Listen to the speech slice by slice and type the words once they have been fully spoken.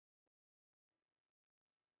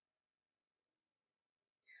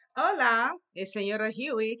Hola, it's Senora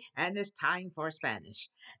Huey, and it's time for Spanish.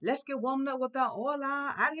 Let's get warmed up with the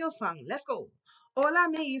hola, adios song. Let's go. Hola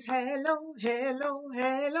means hello, hello,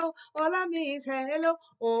 hello. Hola means hello,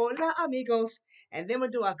 hola amigos. And then we'll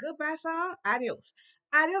do a goodbye song, adios.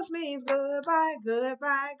 Adios means goodbye,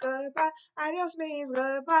 goodbye, goodbye. Adios means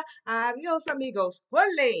goodbye, adios amigos.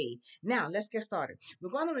 Hooray! Now let's get started. We're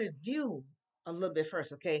going to review a little bit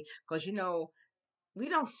first, okay? Because we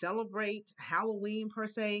don't celebrate Halloween per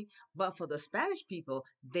se, but for the Spanish people,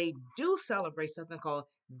 they do celebrate something called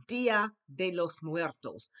Dia de los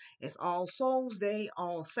Muertos. It's All Souls Day,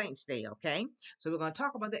 All Saints Day, okay? So we're going to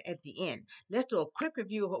talk about that at the end. Let's do a quick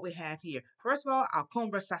review of what we have here. First of all, our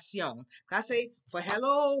conversación. Can I say for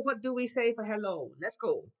hello? What do we say for hello? Let's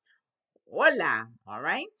go. Hola, all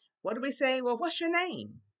right? What do we say? Well, what's your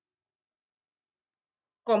name?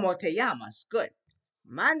 ¿Cómo te llamas? Good.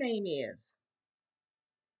 My name is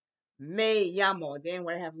Me llamo. Then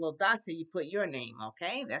when I have a little dot, so you put your name,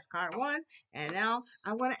 okay? That's card one. And now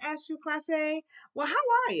I'm going to ask you, class A, well, how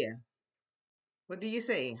are you? What do you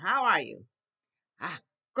say? How are you? Ah,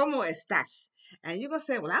 ¿cómo estás? And you're going to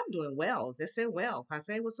say, well, I'm doing well. They say well. Class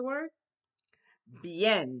A, what's the word?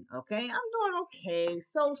 Bien, okay? I'm doing okay,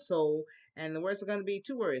 so. And the words are going to be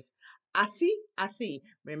two words. Así, así.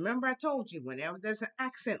 Remember I told you, whenever there's an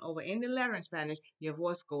accent over any letter in Spanish, your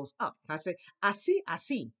voice goes up. I say, así,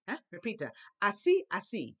 así. Huh? Repeat that. Así,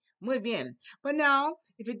 así. Muy bien. But now,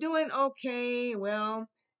 if you're doing okay, well,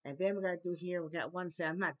 and then we got to do here, we got one say,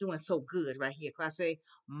 I'm not doing so good right here. I say,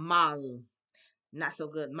 mal. Not so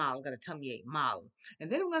good, mal. Got a tummy ache, mal.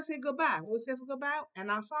 And then we're going to say goodbye. What we say for goodbye?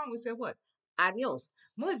 And our song, we say what? Adios.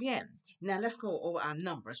 Muy bien. Now let's go over our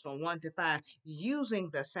numbers from 1 to 5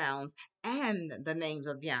 using the sounds and the names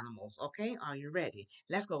of the animals. Okay? Are you ready?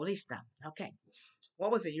 Let's go. Lista. Okay.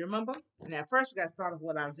 What was it? You remember? Now, first we got to start off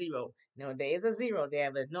with our zero. Now, there is a zero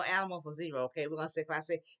there, but there's no animal for zero. Okay? We're going to say, if I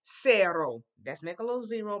say cero, let's make a little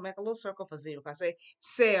zero, make a little circle for zero. If I say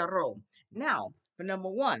cero. Now, for number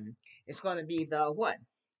one, it's going to be the what?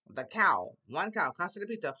 The cow. One cow. Casa de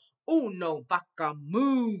pita. Uno vaca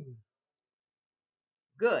moo.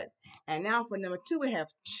 Good. And now for number two, we have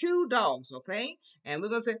two dogs, okay? And we're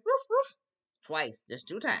going to say roof, roof twice, just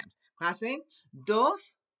two times. Clase,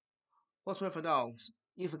 dos, what's the word for dogs?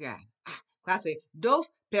 You forgot. Clase,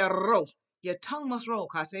 dos perros. Your tongue must roll.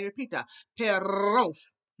 Clase, repeat that.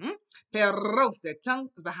 Perros. Hmm? Perros. The tongue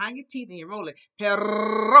is behind your teeth and you roll it.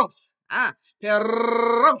 Perros.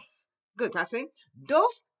 Perros. Good. Clase,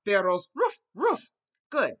 dos perros. Roof, roof.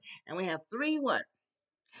 Good. And we have three what?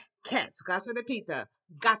 Cats. Casa de pita.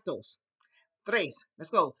 Gatos. Tres. Let's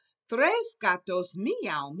go. Tres gatos.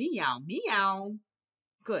 Meow, meow, meow.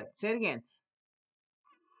 Good. Say it again.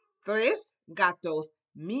 Tres gatos.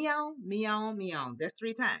 Meow, meow, meow. That's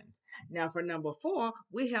three times. Now for number four,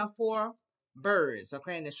 we have four birds.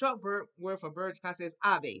 Okay, and the short word for birds class is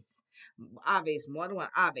aves. Aves, more than one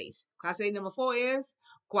aves. Class A number four is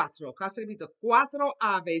cuatro. Class A the cuatro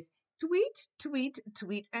aves. Tweet, tweet,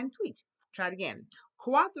 tweet, and tweet. Try it again.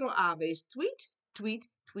 Cuatro aves. Tweet, tweet,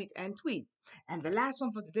 tweet, and tweet. And the last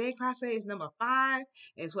one for today, class A, is number five.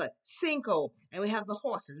 Is what? Cinco. And we have the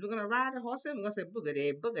horses. We're going to ride the horses. We're going to say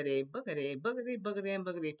boogity, boogity, boogity, boogity, boogity, and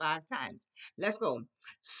boogity five times. Let's go.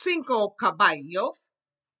 Cinco caballos.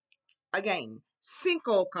 Again.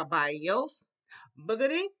 Cinco caballos.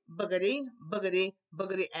 Boogity, boogity, boogity,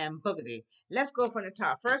 boogity, and boogity. Let's go from the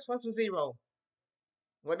top. First, what's for zero?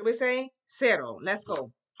 What do we say? Cero. Let's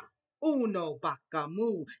go. Uno vaca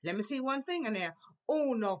moo. Let me see one thing in there.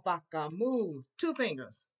 Uno vaca moo. Two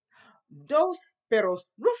fingers. Dos perros.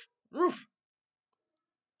 Roof, roof.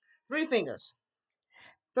 Three fingers.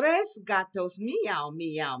 Tres gatos. Meow,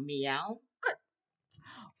 meow, meow. Good.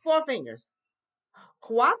 Four fingers.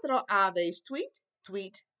 Cuatro aves. Tweet,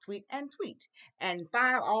 tweet, tweet, and tweet. And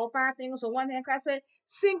five, all five fingers on one hand. I say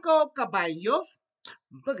cinco caballos.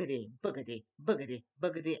 Boogity, boogity, boogity,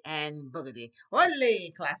 boogity, and boogity.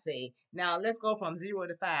 Ole, clase. Now let's go from zero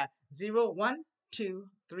to five. Zero, one, two,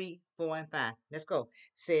 three, four, and five. Let's go.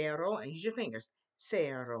 Cero, and use your fingers.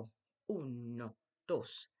 Cero, uno,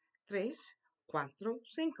 dos, tres, cuatro,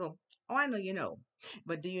 cinco. Oh, I know you know.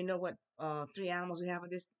 But do you know what three animals we have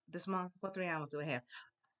this month? What three animals do we have?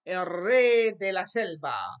 El rey de la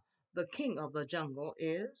selva. The king of the jungle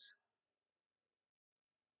is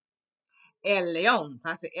El León.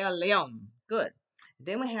 I said El León. Good.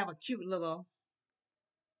 Then we have a cute little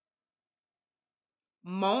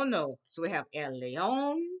mono. So we have El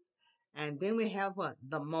León. And then we have what?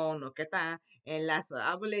 The mono que está en las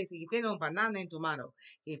árboles y tiene un banana en tu mano.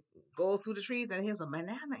 He goes through the trees and he has a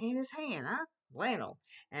banana in his hand. Huh? Bueno.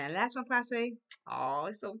 And last one, clase. Oh,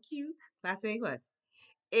 it's so cute. Clase what?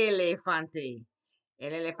 elefante.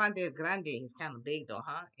 El elefante is grande. It's kind of big though,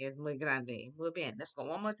 huh? Es muy grande. Muy bien. Let's go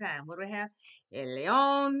one more time. What do we have? El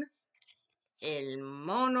león, el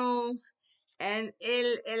mono, and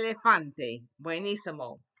el elefante.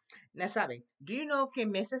 Buenísimo. Now, sabe, do you know qué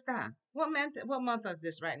mes está? What month is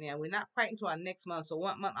this right now? We're not quite into our next month, so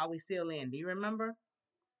what month are we still in? Do you remember?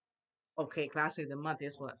 Okay, classic, the month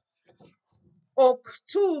is what?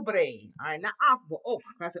 Octubre. All right, not October, oak.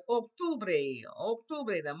 Classic, Octubre.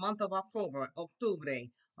 Octubre, the month of October. Octubre.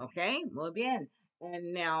 Okay, muy bien.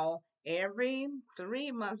 And now every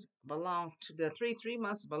 3 months belong to the three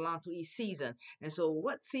months belong to each season. And so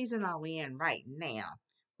what season are we in right now?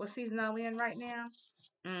 What season are we in right now?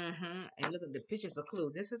 And look at the pictures of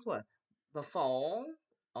clue. This is what? The fall.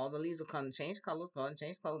 All the leaves will come going to change colors,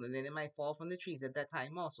 and then it might fall from the trees at that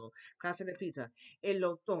time also. Clase de pizza. El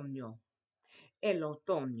otoño. El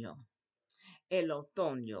otoño. El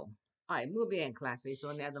otoño. All right, muy bien, clase.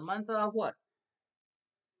 So now the month of what?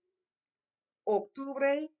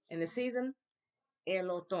 Octubre in the season el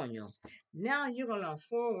otoño. Now you're going to learn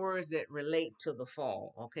 4 words that relate to the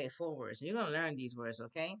fall. Okay, 4 words. You're going to learn these words,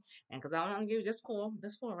 okay? And because I want to give you just four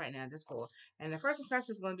right now, just four. And the first class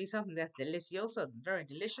is going to be something that's delicioso, very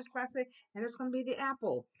delicious classic, and it's going to be the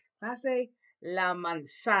apple. Clase la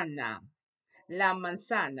manzana. La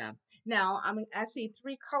manzana. Now, I see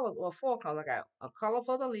 3 colors or 4 colors. I got a color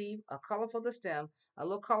for the leaf, a color for the stem, a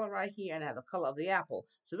little color right here, and I have the color of the apple.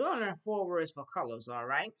 So we're going to learn 4 words for colors, all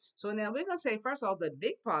right? So now we're going to say, first of all, the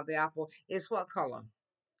big part of the apple is what color?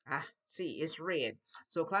 See, it's red.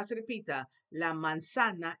 So, clase de pita, la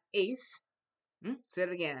manzana es, say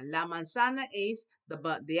it again, la manzana es,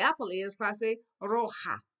 the apple is, clase,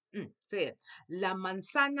 roja. Say it. La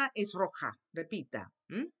manzana es roja. Repita.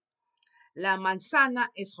 La manzana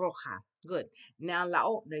es roja. Good.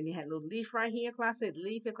 Now, then you have a little leaf right here, clase.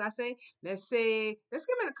 Leaf here, clase. Let's give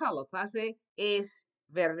it a color, clase. Es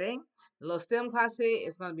verde. The little stem, clase,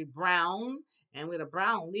 is going to be brown. And with a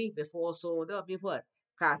brown leaf before, so there'll be what?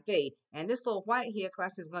 Cafe. And this little white here,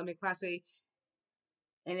 clase, is going to be clase.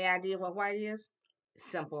 Any idea what white is?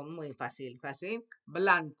 Simple, muy fácil, clase.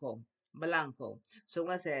 Blanco. Blanco. So we're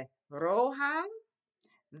going to say roja,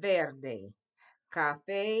 verde.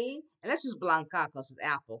 Cafe, and let's use blanca because it's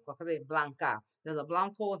apple. Because it's blanca. There's a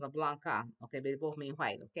blanco, there's a blanca. Okay, but they both mean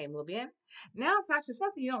white. Okay, muy bien. Now, class is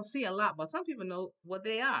something you don't see a lot, but some people know what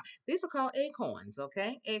they are. These are called acorns.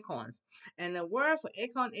 Okay, acorns. And the word for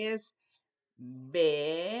acorn is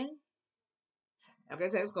be. Okay,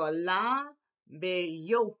 so it's called la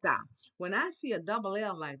bellota. When I see a double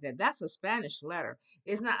L like that, that's a Spanish letter.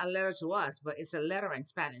 It's not a letter to us, but it's a letter in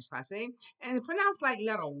Spanish, I say. And it's pronounced like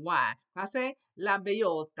letter Y. I say la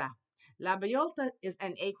bellota. La bellota is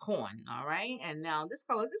an acorn, all right? And now this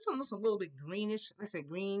one looks a little bit greenish. Let's say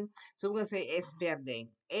green. So we're going to say es verde.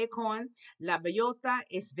 Acorn, la bellota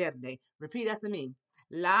es verde. Repeat after me.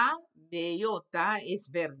 La bellota es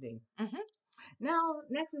verde. Now,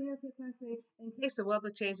 next we have to say, in case the weather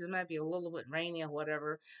changes, it might be a little bit rainy or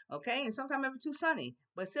whatever, okay? And sometimes it might be too sunny,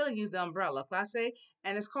 but still use the umbrella, clase,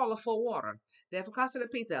 and it's called a for water. Therefore, clase de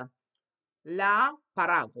pizza, la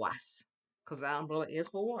paraguas, because the umbrella is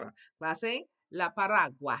for water. Clase, la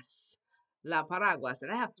paraguas. La paraguas.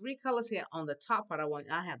 And I have 3 colors here on the top part.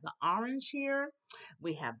 I have the orange here,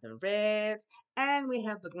 we have the red, and we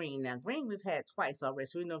have the green. Now, green we've had twice already,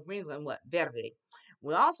 so we know green's going what? Verde.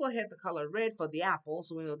 We also had the color red for the apple,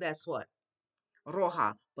 so we know that's what?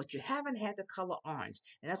 Roja. But you haven't had the color orange.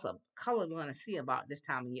 And that's a color we're going to see about this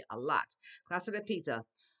time of year a lot. Clase de pizza,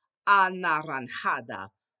 anaranjada.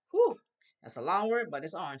 Whew, that's a long word, but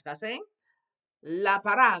it's orange. Clase, la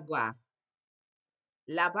paragua.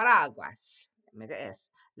 La paraguas. Mega S.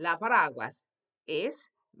 La paraguas es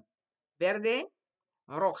verde,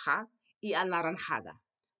 roja, y anaranjada.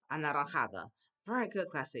 Anaranjada. Very good,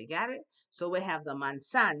 clase. Got it? So we have the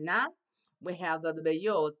manzana, we have the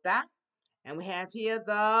bellota, and we have here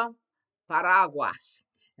the paraguas.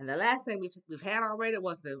 And the last thing we've had already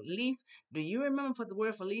was the leaf. Do you remember for the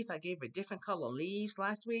word for leaf? I gave a different color leaves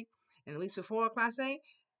last week. And the weeks before, class A,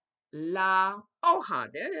 La hoja.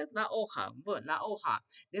 There it is, la hoja. Good, la hoja.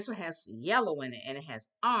 This one has yellow in it, and it has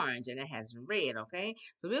orange, and it has red, okay?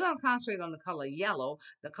 So we're going to concentrate on the color yellow,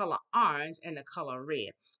 the color orange, and the color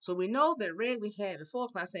red. So we know that red we had before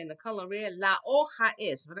class saying the color red, la hoja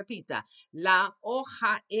es. Repita, la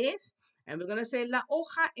hoja es. And we're going to say la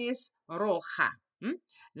hoja es roja.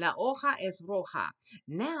 La hoja es roja.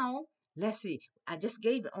 Now, let's see. I just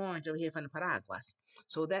gave you orange over here from the Paraguas.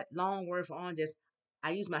 So that long word for orange is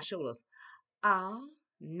I use my shoulders.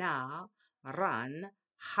 Na, ran,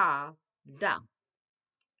 ha, da.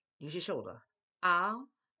 Use your shoulder.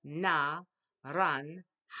 Na, ran,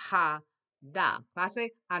 Clase,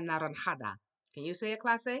 anaranjada. Can you say it,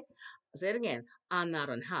 clase? Say it again.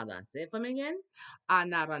 Anaranjada. Say it for me again.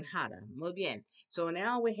 Anaranjada. Muy bien. So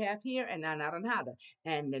now we have here an anaranjada.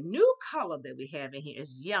 And the new color that we have in here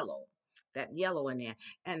is yellow. That yellow in there.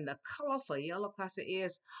 And the color for yellow, clase,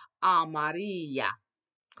 is amarilla.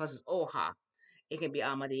 Because it's hoja. It can be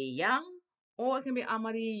amarilla or it can be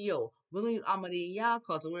amarillo. We're going to use amarilla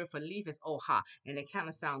because the word for leaf is hoja, and they kind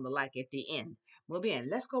of sound alike at the end. Muy bien,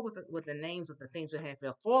 let's go with the names of the things we have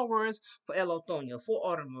here. 4 words for el otoño, 4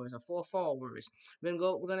 autumn words, or 4 fall words. We're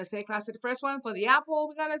gonna say, class, the first one for the apple,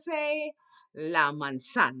 we're gonna say la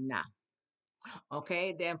manzana.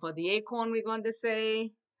 Okay, then for the acorn, we're going to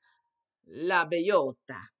say la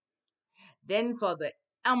bellota. Then for the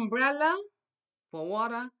umbrella, for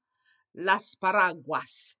water, las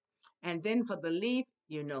paraguas. And then for the leaf,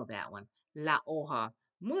 you know that one, la hoja.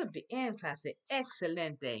 Muy bien, clase.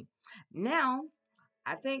 Excelente. Now,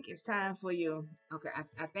 I think it's time for you. Okay,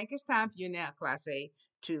 I think it's time for you now, clase,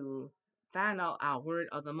 to find out our word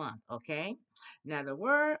of the month. Okay. Now, the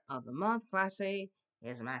word of the month, clase,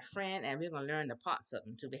 is my friend, and we're gonna learn the parts of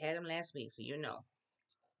them too. We had them last week, so you know.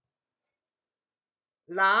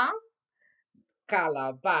 La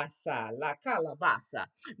calabaza, la calabaza.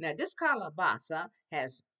 Now, this calabaza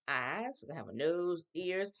has eyes, gonna have a nose,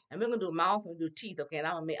 ears, and we're gonna do mouth and do teeth. Okay, and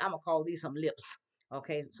I'm gonna call these some lips.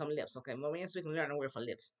 Okay, some lips. Okay, Maureen, so we can learn the word for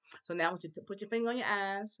lips. So now I want you to put your finger on your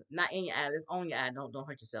eyes, not in your eye, just on your eye. Don't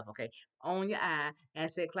hurt yourself. Okay, on your eye, and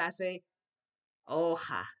say, class, say,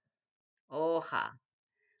 hoja, hoja,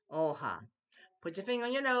 hoja. Put your finger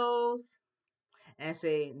on your nose and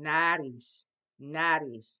say, nariz,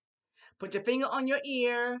 nariz. Put your finger on your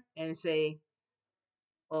ear and say,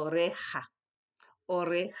 oreja,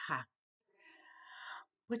 oreja.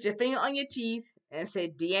 Put your finger on your teeth and say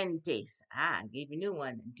dientes. I gave you a new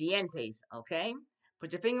one. Dientes, okay?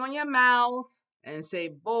 Put your finger on your mouth and say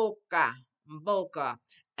boca, boca.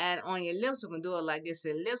 And on your lips, we're going to do it like this.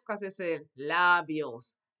 Say lips because it said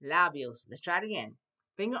labios, labios. Let's try it again.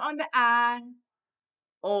 Finger on the eye,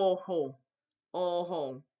 ojo,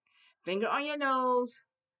 ojo. Finger on your nose,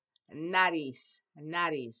 nariz,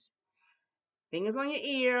 nariz. Fingers on your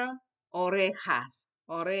ear, orejas,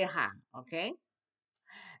 oreja, okay?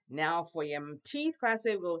 Now for your teeth, class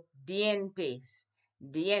A, we go dientes,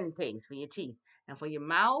 dientes for your teeth. And for your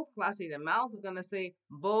mouth, class A, the mouth, we're gonna say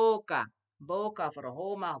boca, boca for the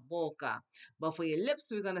whole mouth, boca. But for your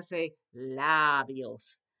lips, we're gonna say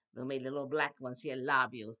labios. We made the little black ones here,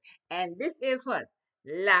 labios. And this is what?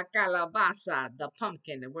 La calabaza, the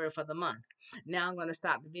pumpkin, the word for the month. Now I'm going to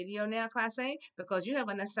stop the video now, class A, because you have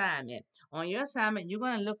an assignment. On your assignment, you're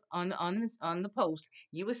going to look on the post.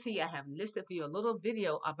 You will see I have listed for you a little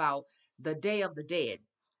video about the Day of the Dead.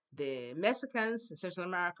 The Mexicans, Central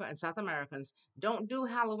America, and South Americans don't do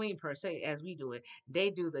Halloween per se as we do it. They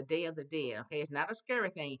do the Day of the Dead. Okay, it's not a scary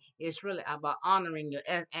thing. It's really about honoring your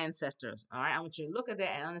ancestors. All right, I want you to look at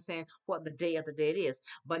that and understand what the Day of the Dead is.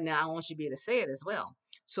 But now I want you to be able to say it as well.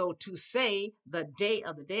 So to say the Day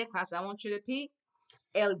of the Dead, class, I want you to repeat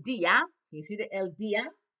El Dia. You see the El Dia?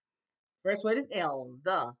 First word is El,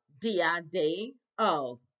 the Dia, day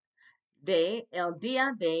of. Day, el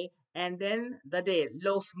día de, and then the day,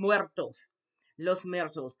 los muertos. Los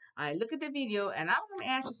muertos. All right, look at the video, and I'm going to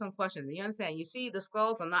ask you some questions. You understand? You see, the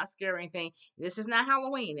skulls are not scary anything. This is not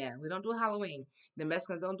Halloween. Now we don't do Halloween. The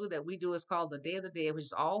Mexicans don't do that. We do is called the Day of the Dead, which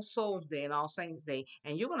is All Souls Day and All Saints Day,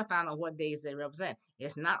 and you're going to find out what days they represent.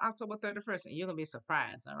 It's not October 31st, and you're going to be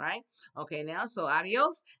surprised. All right. Okay. Now, so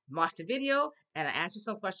adios. Watch the video, and I will ask you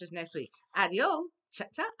some questions next week. Adios.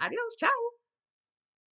 Adios. Ciao.